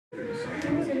Yes,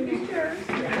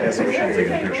 I'm sure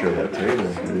taking a picture of that table.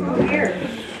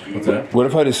 What's that? What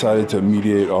if I decided to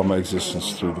mediate all my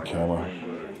existence through the camera?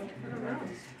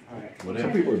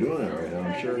 Some people are doing that right now,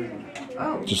 I'm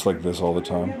sure. Just like this all the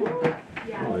time?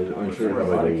 I'm sure they have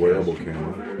like a wearable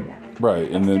camera.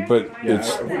 Right, and then, but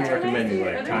it's... I wouldn't recommend you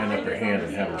like tying up your hand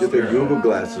and having Get their Google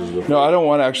glasses. No, I don't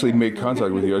want to actually make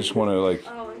contact with you. I just want to like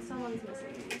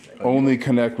only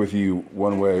connect with you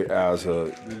one way as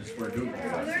a...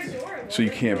 So you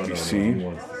can't be seen?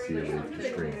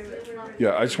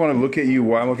 Yeah, I just want to look at you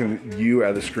while I'm looking at you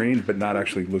at the screen, but not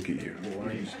actually look at you. Why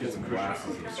don't you just get some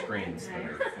glasses and screens that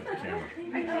are at the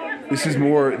camera? This is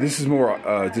more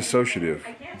dissociative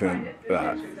than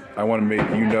that. I want to make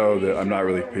you know that I'm not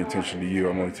really paying attention to you.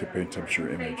 I'm only paying attention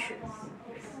to your image.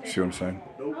 See what I'm saying?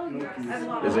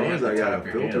 As long as I got a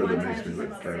filter that makes me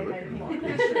look kind of looking.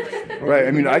 Right.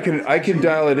 I mean, I can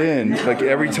dial it in. Like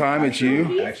every time it's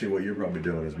you. Actually, what you're probably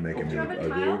doing is making me look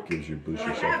ugly. Gives you boost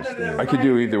your self-esteem. I could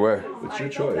do either way. It's your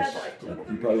choice.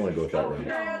 You probably want to go with that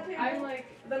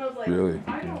route. Really?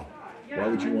 Yeah. Why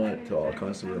would you want to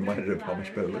constantly reminded of how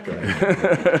much better look I am?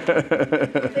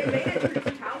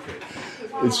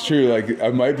 It's true. Like I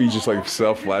might be just like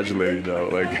self-flagellating though.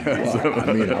 Like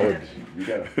I mean, I would. You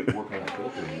gotta work on that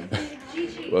filter, man.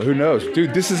 Well, who knows,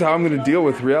 dude? This is how I'm going to deal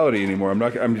with reality anymore. I'm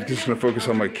just going to focus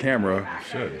on my camera.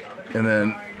 Should. And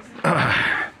then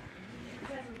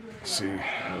see.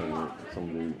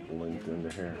 Somebody linked into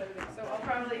here.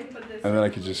 And then I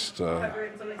could just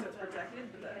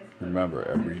remember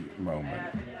every moment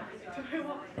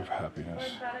of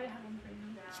happiness.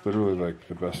 It's literally like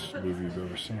the best movie you've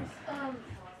ever seen.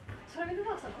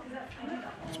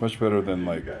 It's much better than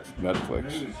like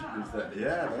Netflix.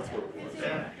 Yeah, that's what it was.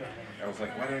 I was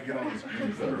like, why did I get all these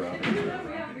green glitter out?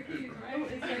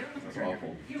 That's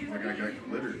awful. Like I got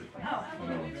glittered. I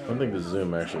don't think the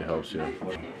zoom actually helps you.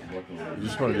 You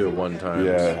just want to do it one time.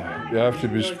 Yeah, you have to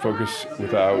just focus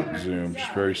without zoom,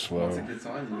 just very slow.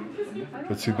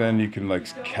 But see, then you can like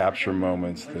capture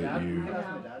moments that you,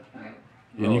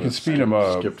 and you can speed them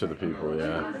up. Skip to the people,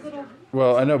 yeah.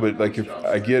 Well, I know, but like if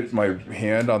I get my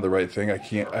hand on the right thing, I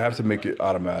have to make it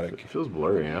automatic. It feels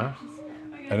blurry, huh?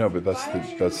 I know, but that's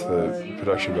the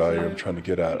production value I'm trying to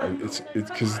get at. It's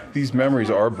because these memories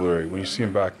are blurry. When you see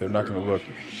them back, they're not going to look.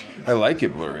 I like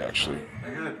it blurry, actually.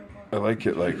 I like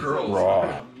it like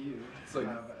raw. It's like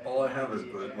all I have is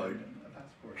like.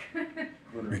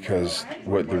 Because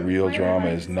what the real drama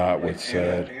is not what's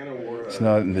said. It's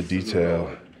not in the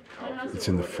detail. It's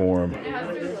in the form,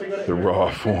 the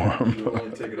raw form.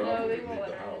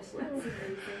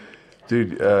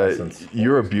 Dude,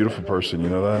 you're a beautiful person. You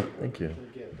know that? Thank you.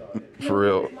 For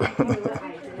real.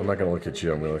 I'm not gonna look at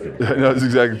you. I'm gonna look at you. No, it's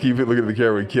exactly. Keep it. Look at the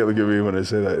camera. You can't look at me when I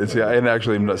say that. And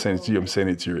actually, I'm not saying it to you. I'm saying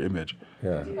it to your image.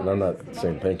 Yeah, and I'm not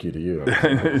saying thank you to you.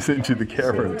 I'm saying to the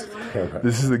camera.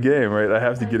 This is the game, right? I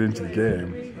have to get into the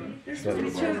game.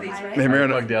 Hey,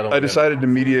 Marin, I decided to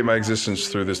mediate my existence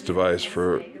through this device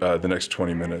for the next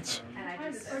 20 minutes.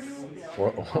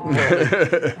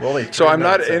 So I'm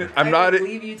not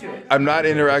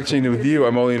interacting with you.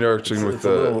 I'm only interacting with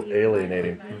the. It's a little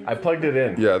alienating. I plugged it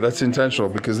in. Yeah, that's intentional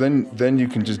because then you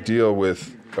can just deal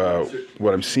with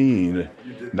what I'm seeing,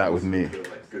 not with me.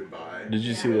 Did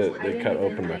you see that they cut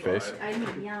open my face?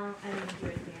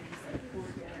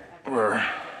 Where?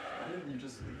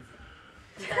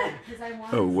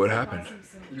 Oh, what happened?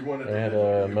 I had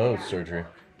a Mohs surgery.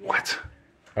 What?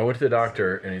 I went to the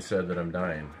doctor and he said that I'm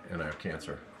dying and I have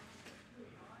cancer.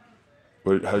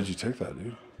 But how did you take that,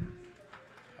 dude?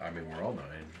 I mean, we're all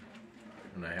dying.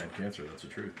 And I had cancer, that's the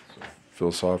truth. So.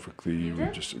 Philosophically, you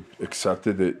just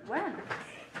accepted it. When?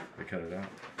 They cut it out.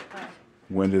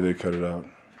 When did they cut it out?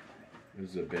 It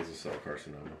was a basal cell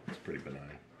carcinoma. It's pretty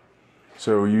benign.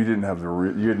 So you didn't have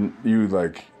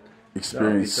you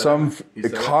experienced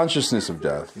consciousness of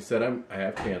death. He said I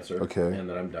have cancer. Okay. And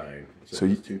that I'm dying. So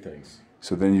it's two things.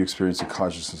 So then you experienced a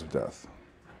consciousness of death.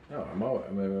 No, I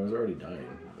was already dying.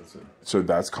 That's it. So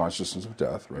that's consciousness of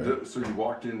death, right? So you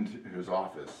walked into his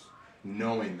office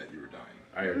knowing that you were dying.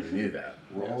 I already knew that.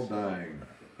 We're all dying.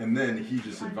 And then he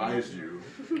just advised you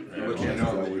to let you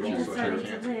know that you also had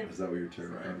cancer. Is that what you're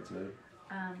terrified today?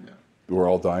 We're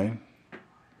all dying?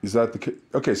 Is that the...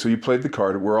 Okay, so you played the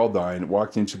card, we're all dying,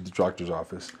 walked into the doctor's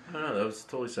office. No, that was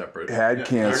totally separate. Had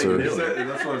cancer.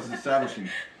 That's what I was establishing.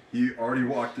 He already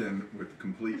walked in with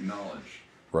complete knowledge.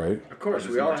 Right? Of course,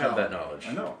 we all have that knowledge.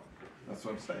 I know. That's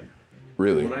what I'm saying.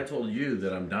 Really? When I told you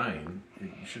that I'm dying, you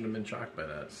shouldn't have been shocked by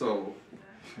that. So...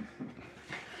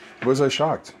 Was I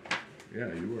shocked?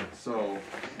 Yeah, you were. So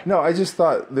No, I just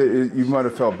thought that you might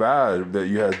have felt bad that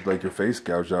you had like your face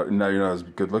gouged out, and now you're not as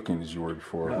good looking as you were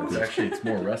before. No, it's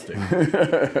more rustic.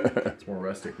 It's more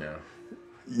rustic now.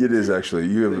 It is actually.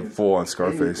 You have a full-on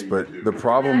scar face, but the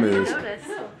problem is.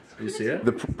 You see it?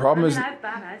 The problem is I have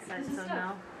bad eyesight, so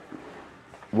no.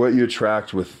 what you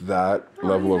attract with that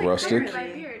level of rustic. My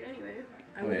beard, anyway.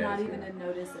 I would not even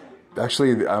notice it.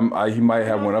 Actually, he might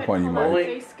have one up on you, Mike.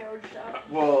 Face gouged out.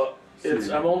 Well,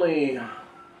 I'm only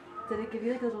Did it give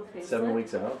you like a little face? 7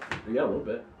 weeks out. Yeah, a little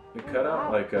bit. It cut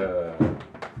out like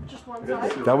Just one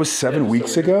side. That was 7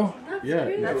 weeks ago?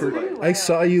 yeah. I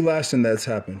saw you last and that's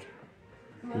happened.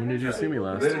 When did you see me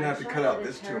last? they didn't have to cut out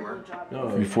this tumor. No,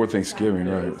 Before Thanksgiving,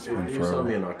 right? It's been you saw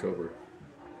me forever. in October.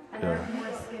 And I have more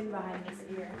skin behind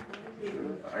this ear.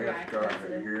 I got scar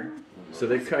right here. So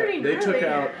they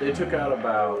took out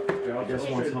about. I guess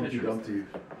once Humpty Dumpty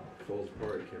falls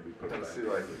apart, it can't be put back. See,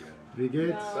 like, Wie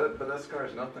geht's? but that scar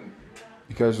is nothing.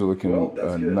 You guys are looking Well,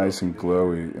 that's good. nice and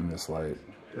glowy in this light.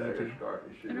 Thank you.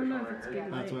 I don't know if it's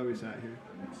big. That's why we sat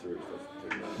here.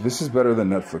 This is better than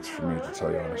Netflix for me, to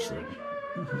tell you honestly.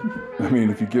 I mean,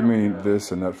 if you give me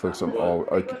this and Netflix, I'm all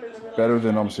like better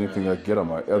than almost anything I get on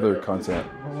my other content.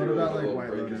 Well, what about like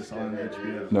White Lotus on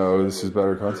HBO? No, this is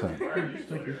better content.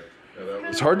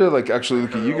 It's hard to like actually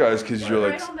look at you guys because you're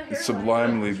like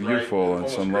sublimely beautiful on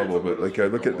some level, but like I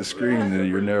look at the screen and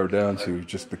you're narrowed down to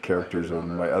just the characters of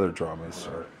my other dramas.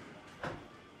 So.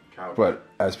 But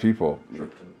as people,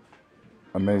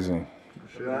 amazing.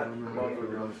 See that?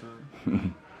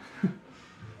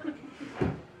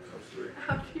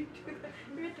 How do you do that?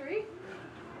 You're 3?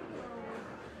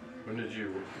 When did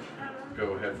you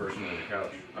go head first into the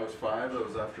couch? I was 5. That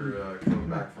was after coming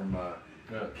back from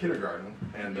kindergarten,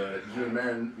 and you and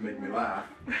Marin make me laugh.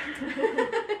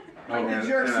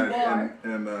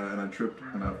 And I tripped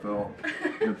and I fell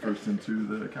head first into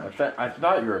the couch. I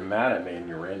thought you were mad at me and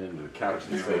you ran into the couch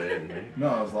instead of hitting me. No,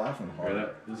 I was laughing hard.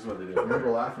 This is what they I do. remember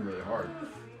laughing really hard.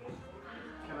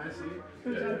 Can I see?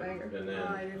 Yeah. And then,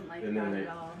 I didn't like and that then at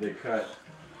all. they cut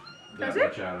that Is it?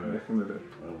 much out of it.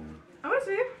 I want to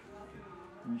see.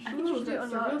 I think you should do it on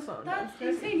your real phone. That's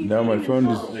insane. No, my phone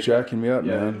is jacking me up,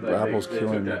 man. like Apple's they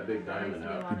killing took me. that big diamond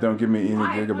out. Don't give me any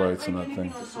gigabytes on that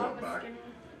thing.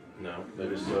 No, they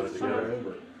just sewed it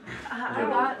together. I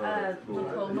got a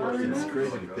Coleman. It's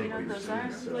crazy to You think know we've what those seen are?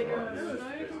 this so Like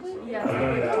much.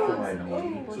 Yeah.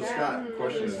 So Scott,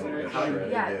 question is, how do you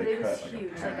Yeah, but it was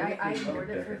huge. Like I ignored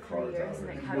it for 3 years and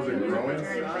it kept getting bigger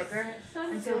and bigger.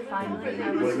 Until finally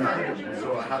I was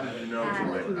So how did you know to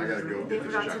like, I gotta go they get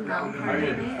this forgot to checked melt out? part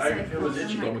of me. It was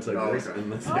itchy. Almost like this. okay.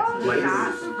 And this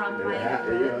Fat from my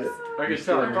lips. I can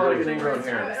tell. I probably like an ingrown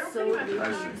hair. So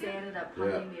huge, they ended up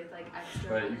pumping me with like extra.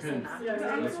 But you can.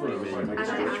 That's what it means. And I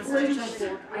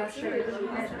asked them to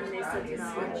remove it, and they said no.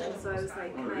 And so I was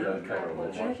like, can I Yeah, kind of hold one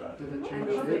it? shot. And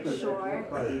they were like, sure.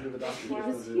 It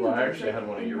was huge. Well, I actually had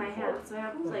one of in you my before. hand. So I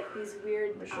have like these weird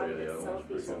Let me show you the other ones.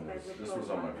 selfies of my This was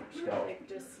on my scalp. like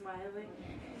just smiling.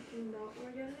 No,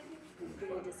 we're good.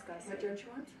 Really disgusting. Don't you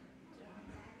want?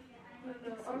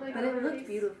 But it looked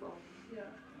beautiful.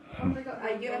 I don't think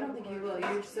I don't think you will.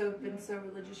 You've been so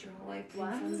religious your whole life.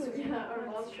 What? Yeah, our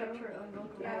mom's kept her own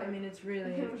milk. Yeah, I mean, it's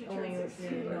really only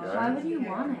Why would you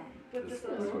want it? But That's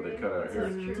this what they cut out here.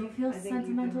 Do you feel I think you've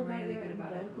sentimental been about really your good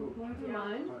about it. vocal cords?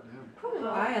 Mine? I, on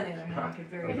the other hand, could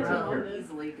very well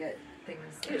easily get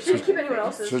things. Should keep anyone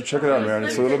else's. So check it out, man.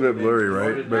 It's a little bit blurry,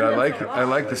 right? But I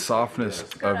like the softness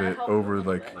of it over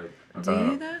like. Do you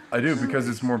do that? I do because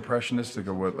it's more impressionistic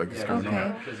of what like is going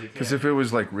on. Because if it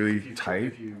was like really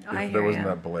tight, I if there hear wasn't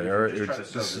ya. that glare,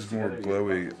 this is more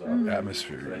glowy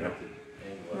atmosphere. You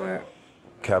know? Or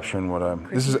Capturing what I'm.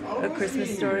 This is. a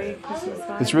Christmas story, Christmas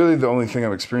vibe? It's really the only thing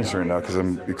I'm experiencing right now because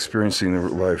I'm experiencing the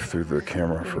life through the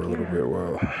camera for a little bit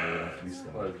while.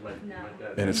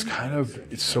 And it's kind of,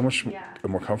 it's so much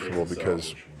more comfortable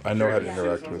because I know how to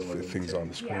interact with the things on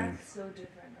the screen. So different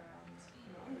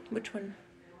around. Which one?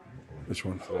 Which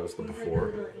one? That was the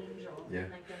before. Yeah.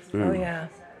 Oh yeah.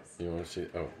 You want to see?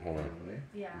 Oh, hold on.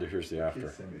 Yeah. Here's the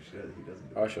after.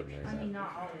 I should make I mean,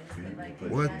 not always, but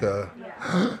like. What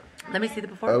the? Let me see the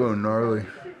before. Oh, gnarly.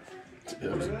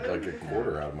 It was like a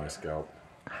quarter out of my scalp.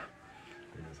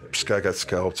 This guy got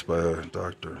scalped by a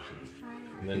doctor.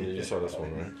 And then you saw this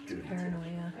one, right?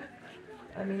 Paranoia.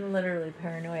 I mean, literally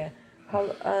paranoia. How,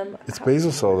 It's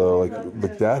basal cell though.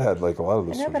 Like Dad had like a lot of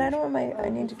I those. know, but I surgeries. don't want I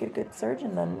need to get a good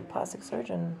surgeon then, plastic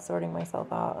surgeon, sorting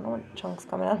myself out. I don't want chunks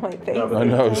coming out of my face. I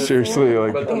know, seriously.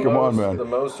 Like, But come on, The man.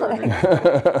 most surgery.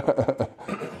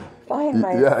 fine.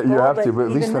 My Yeah, you skull, have to, but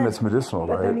at least even then it's medicinal,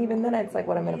 But then right? even then, it's like,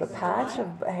 what, I'm gonna have a patch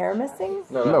of hair missing?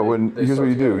 No, here's what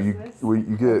you do. You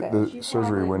get Okay. the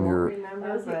surgery when you're,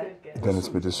 Remember, but then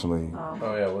it's medicinally,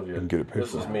 Oh yeah, Olivia. you can get it paid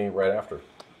This for. is me right after.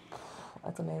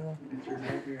 That's amazing.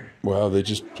 Wow, they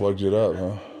just plugged it up,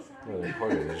 huh? Yeah, they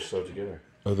plug it. They just sew it together.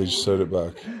 Oh, they just sewed it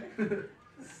back.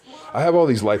 I have all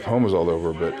these lipomas all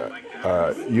over, but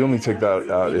you only take that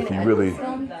out if you really...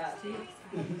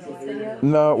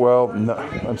 No, well, no,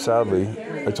 I'm sadly.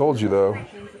 I told you, though. Can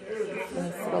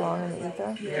it sit along in the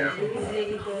ether?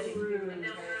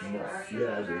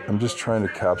 I'm just trying to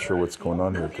capture what's going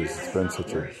on here because it's been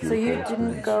such a beautiful So you experience.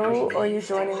 didn't go, or you're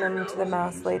joining them to the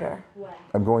mass later?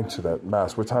 I'm going to that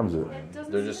mass. What time is it?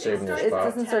 They're just saving your It spot.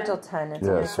 doesn't start till 10. It's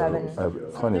Yeah, only so 7. I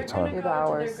have plenty of You time. have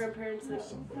hours. grandparents like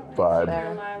But There.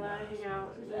 Lila hang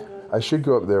out and then go. I should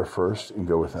go up there first and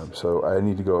go with them. So I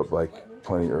need to go up like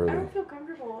plenty I early. don't feel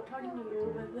comfortable talking to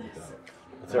you with this.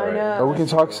 It's all I right. know. Oh, we can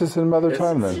talk to some other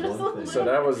time then. So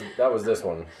that was this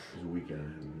one. It was a weekend. I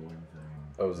had one thing.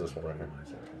 That was this one right here. I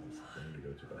said, I had this thing to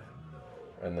go to, but I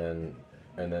had no.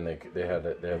 And then they had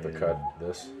to cut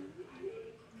this.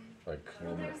 Like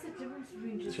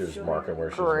she was marking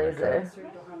where she was gonna cut. Crazy.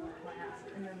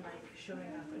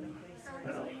 I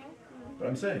know. But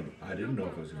I'm saying, I didn't know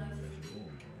if I was going to be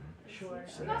miserable. Sure.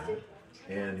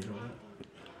 And you know what?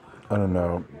 I don't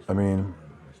know. I mean,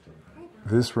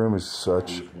 this room is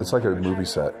such, it's like a movie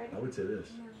set. I would say this.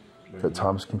 Got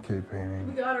Thomas Kincaid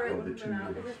painting. Got her Oh, the 2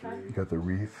 years, 3. You got the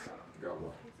wreath. Got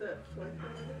what?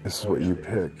 This is what you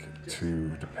pick to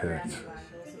depict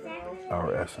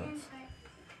our essence.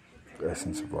 The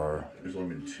essence of our There's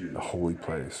only been 2. holy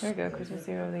place. There you go, Christmas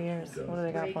Eve over the years. What do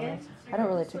they got for me? I don't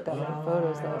really take that many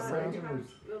photos though, so I got a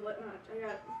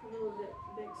little bit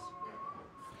big.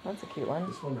 that's a cute one.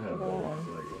 This one had Look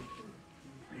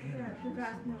at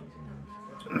that one.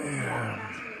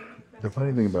 The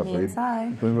funny thing about Me babies,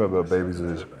 inside. the thing about babies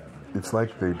is, it's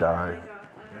like they die.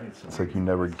 It's like you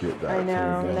never get that. I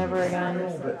know, thing again. never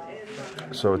again.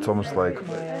 So it's almost like,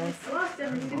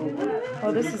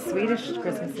 Oh, this is Swedish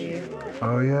Christmas Eve.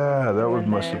 oh yeah, that would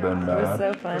must have been It was mad.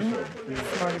 so fun.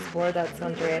 Smorgasbord, that's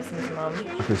Andreas and his mom.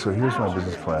 Okay, so here's my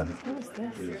business plan. What was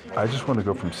this? I just want to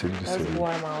go from city to That was city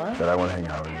Guatemala. that I want to hang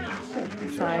out in.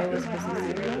 Sorry, it was Christmas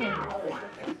Eve.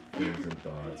 Feelings and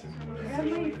thoughts and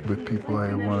With people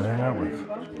I want to hang out with.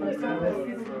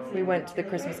 We went to the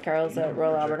Christmas carols at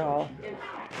Royal Albert Hall.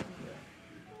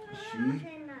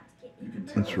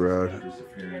 It's rad.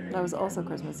 That was also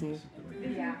Christmas Eve.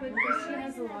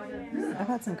 I've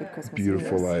had some good Christmas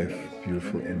Beautiful Eves. life,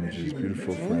 beautiful images,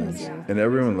 beautiful friends. And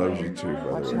everyone loves you too, by the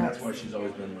Watching way.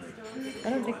 that. I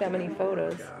don't take that many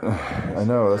photos. I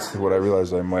know, that's what I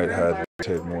realized I might have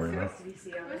taped more, you know?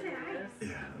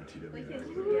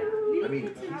 I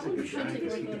mean, he's a good guy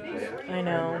because he can play it. I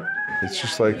know. It's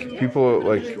just like people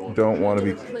like don't want to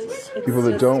be people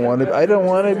that don't want to. I don't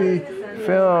want to be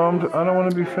filmed. I don't want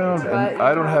to be filmed, and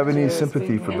I don't have any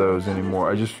sympathy for those anymore.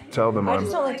 I just tell them I I'm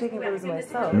just don't like taking photos of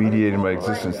myself. mediating my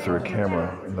existence through a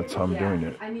camera, and that's how I'm doing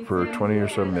it. For 20 or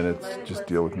so minutes, just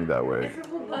deal with me that way.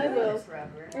 I will.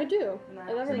 I do.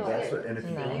 I never know. And if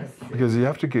you Because you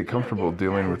have to get comfortable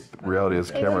dealing with reality as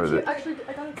a camera. Actually,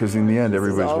 I got Because in the end,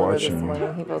 everybody's Oliver this watching you.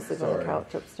 morning. He fell asleep on the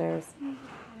couch upstairs.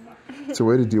 It's a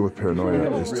way to deal with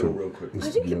paranoia is real to, quick. is I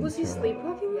to think be on was he the camera.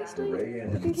 sleepwalking last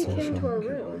night? I think he came to our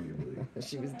room.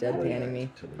 She was deadpanning me.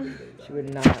 She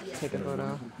would not take a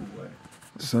photo.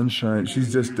 Sunshine,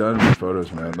 she's just done with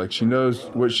photos, man. Like she knows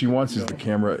what she wants is the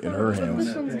camera in her hands.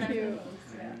 This one's cute.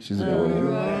 She's a good one.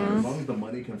 as long as the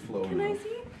money can flow. Can I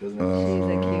see? She's a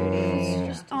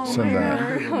cutie. Send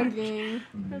that. Hugging.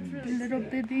 Little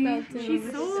baby.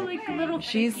 She's so like little.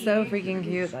 She's so freaking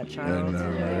cute, that I child. know,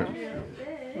 right?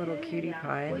 Little cutie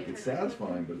pie. Like it's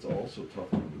satisfying, but it's also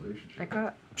tough in a relationship. I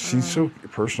got. She's so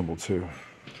personable too.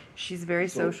 She's very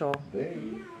social.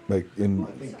 Like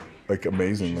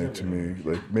amazingly to me.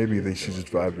 Like maybe she just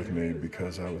vibed with me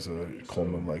because I was a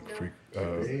Coleman like freak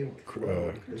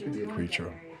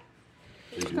creature.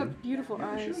 She's got beautiful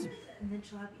eyes. And then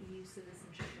she'll have EU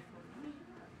citizenship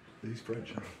before. He's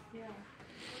French. Huh? Yeah. I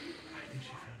think she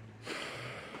found him.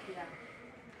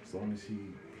 Yeah. As long as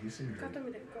he's in her. Got them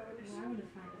in it.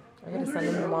 I'm gonna send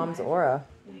him your mom's aura.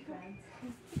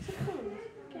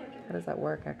 How does that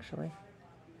work, actually?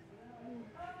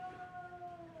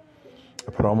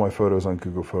 I put all my photos on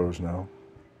Google Photos now.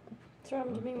 That's what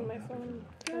happened to me with my phone.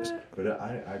 But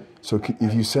I So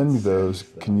if you send me those,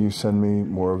 can you send me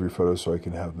more of your photos so I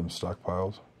can have them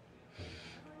stockpiled?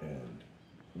 and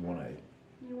one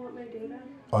You want my data?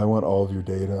 I want all of your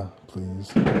data,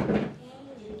 please.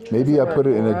 Maybe I put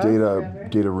it in a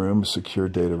data room, secure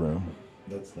data room.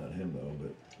 that's not him though,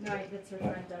 but No, that's her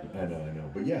friend Douglas. I know.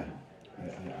 But yeah, I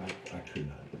could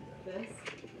not do that. This?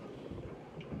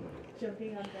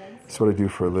 Jumping on beds? So what I do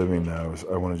for a living now is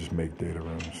I want to just make data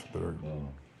rooms that are...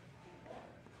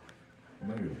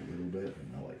 Maybe a little bit, but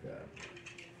not like that.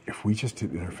 If we just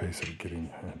did interface of getting...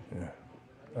 Yeah.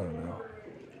 I don't know.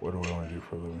 What do I want to do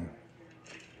for a living?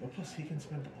 Well, plus he can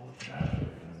spend all the time.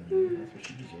 That's what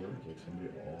she deserves, like somebody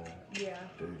all day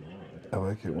long. I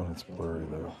like it when it's blurry,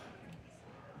 though.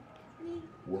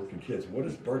 Work and kids. What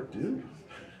does Bart do?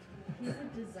 He's a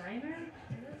designer?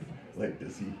 Like,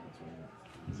 does he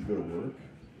go to work?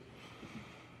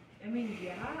 I mean,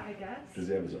 yeah, I guess. Does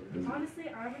he have his Honestly,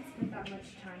 I haven't spent that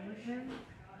much time with him.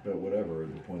 But whatever,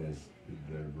 the point is,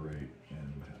 they're great, and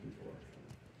I'm happy for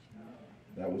them.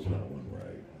 That was not one where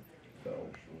I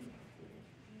felt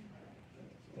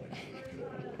like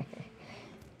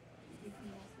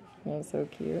Oh, so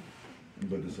cute.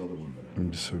 But this other one,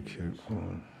 I'm just so cute.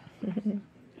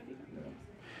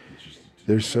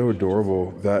 They're so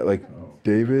adorable. That, like,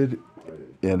 David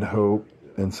and Hope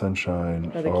and Sunshine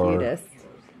They're the cutest.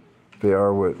 They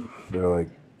are what they're like.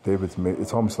 David's made.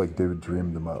 It's almost like David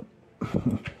dreamed them up.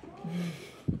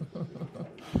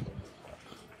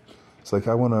 It's like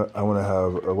I wanna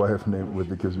have a wife named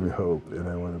that gives me hope, and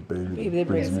I want a baby that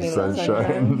brings me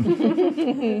sunshine.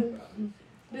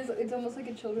 It's almost like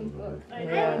a children's book. I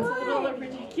know, it's a little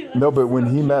ridiculous. No, but when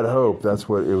he met Hope, that's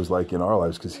what it was like in our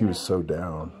lives because he was so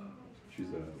down. she's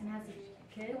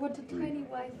What's a tiny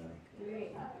wife?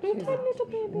 She's an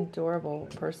adorable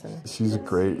person. She's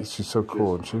so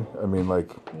cool, isn't she? I mean,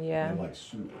 like, Yeah. like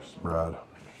super smart. rad.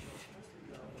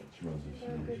 She runs a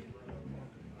huge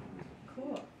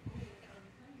Cool.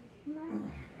 I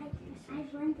won this game. I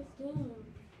won the game.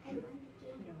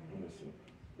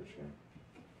 Which one?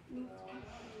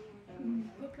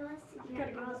 Nicholas, You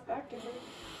gotta give this back to her.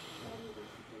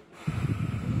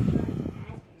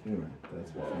 Anyway,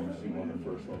 that's why I'm using one in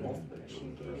first level.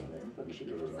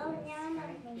 Oh, yeah, I'm not.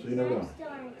 So you never know. I'm still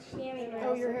on cheering.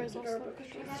 Oh, your hair is all stuck. I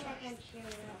got back on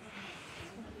cheering.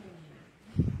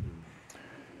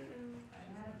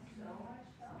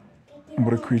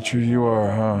 What a creature you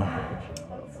are, huh?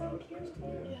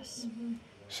 Yes.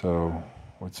 So,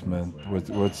 what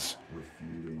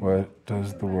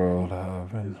does the world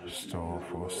have in store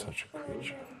for such a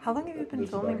creature? How long have you been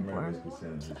filming for?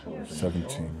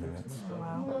 17 minutes.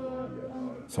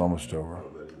 Wow. It's almost over.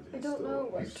 I don't know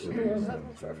what to do.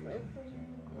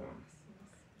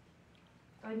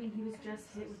 I mean, he was just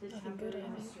hit with the temper.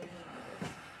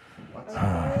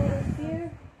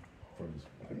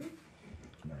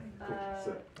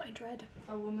 I dread.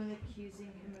 A woman accusing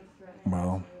him of threatening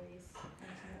Well, his release.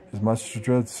 as much to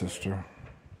dread, sister.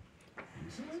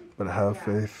 But have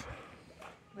faith.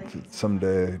 that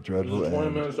Someday dread will 20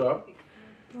 end. minutes up.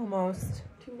 Almost.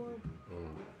 2 more.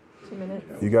 2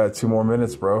 minutes. You got 2 more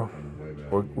minutes, bro.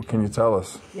 What can you tell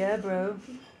us? Yeah, bro.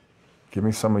 Give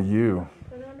me some of you.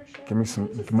 Give me some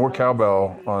more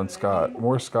cowbell on Scott.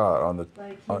 More Scott on the.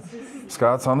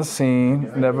 Scott's on the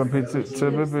scene. Never be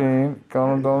to be bean.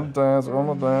 Gonna don't dance on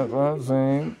the dance on the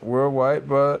scene. We're white,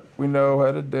 but we know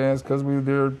how to dance because we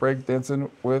did break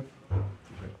dancing with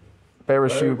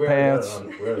parachute pants.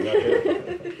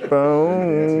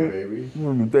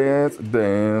 Boom.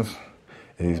 Dance.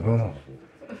 He's boom.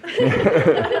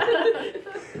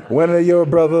 Whether your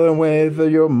brother and whether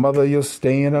your mother, you're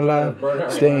staying alive,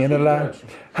 staying alive.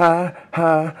 Ha,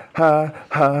 ha, ha,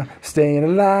 ha, staying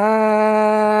alive.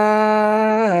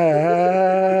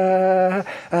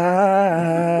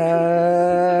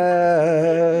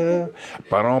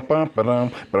 Trying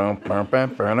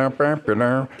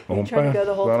to go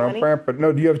the whole 20?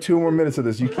 No, do you have 2 more minutes of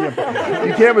this? You can't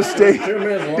mistake.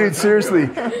 Dude, seriously,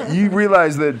 you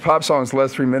realize that pop songs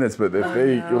last 3 minutes, but if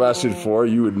they lasted 4,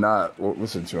 you would not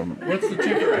listen to them. What's the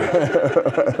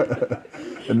ticker?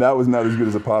 And that was not as good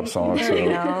as a pop song. So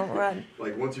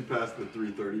Like once you pass the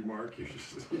 3:30 mark, you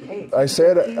just. I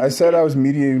said I was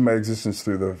mediating my existence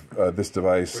through this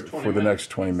device for the next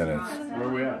 20 minutes. Where are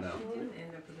we at now?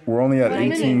 We're only at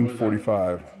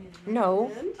 18:45.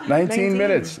 No. 19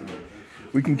 minutes.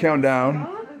 We can count down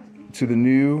to the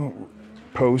new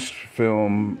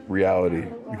post-film reality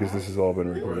because this has all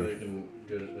been recorded.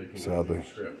 Sadly.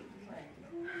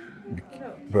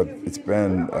 But it's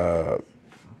been the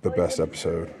best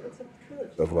episode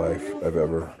of life I've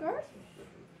ever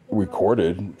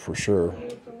recorded, for sure.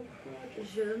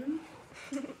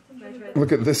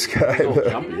 Look at this guy.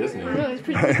 Jumpy, isn't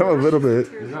he? I am a little bit.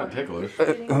 He's not ticklish.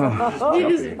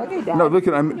 No, look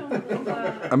at I'm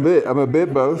a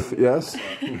bit both. Yes.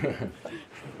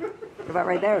 About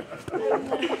right there.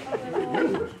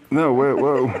 No, wait,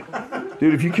 whoa.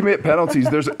 Dude, if you commit penalties,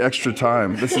 there's extra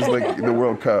time. This is like the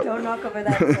World Cup. Don't knock over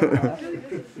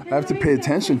that. I have to pay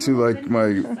attention to like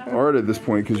my art at this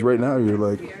point because right now you're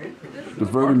like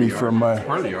diverting me from my.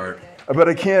 Part of the art. But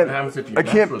I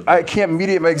can't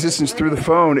mediate my existence through the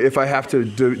phone if I have to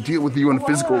deal with you on a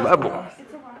physical level.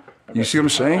 You see what I'm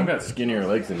saying? I've got skinnier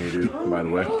legs than you do, by the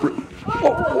way.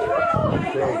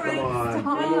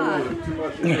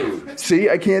 See,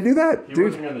 I can't do that, He dude.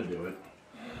 wasn't gonna do it.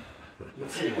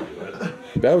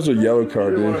 That was a yellow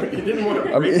card, dude. He didn't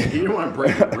want to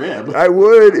break a rib. I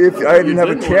would if I didn't have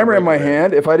a camera in my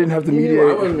hand. If I didn't have to I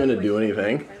mediate. wasn't gonna do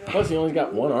anything. Plus, he only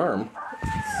got one arm.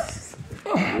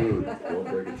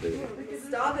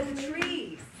 Stop at the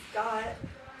tree, Scott.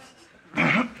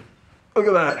 Look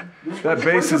at that. That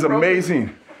bass is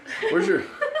amazing. Where's your?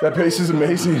 That bass is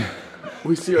amazing.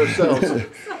 We see ourselves.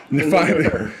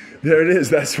 Finally, there it is.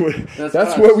 That's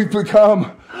us. what we've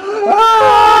become.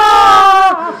 Ah!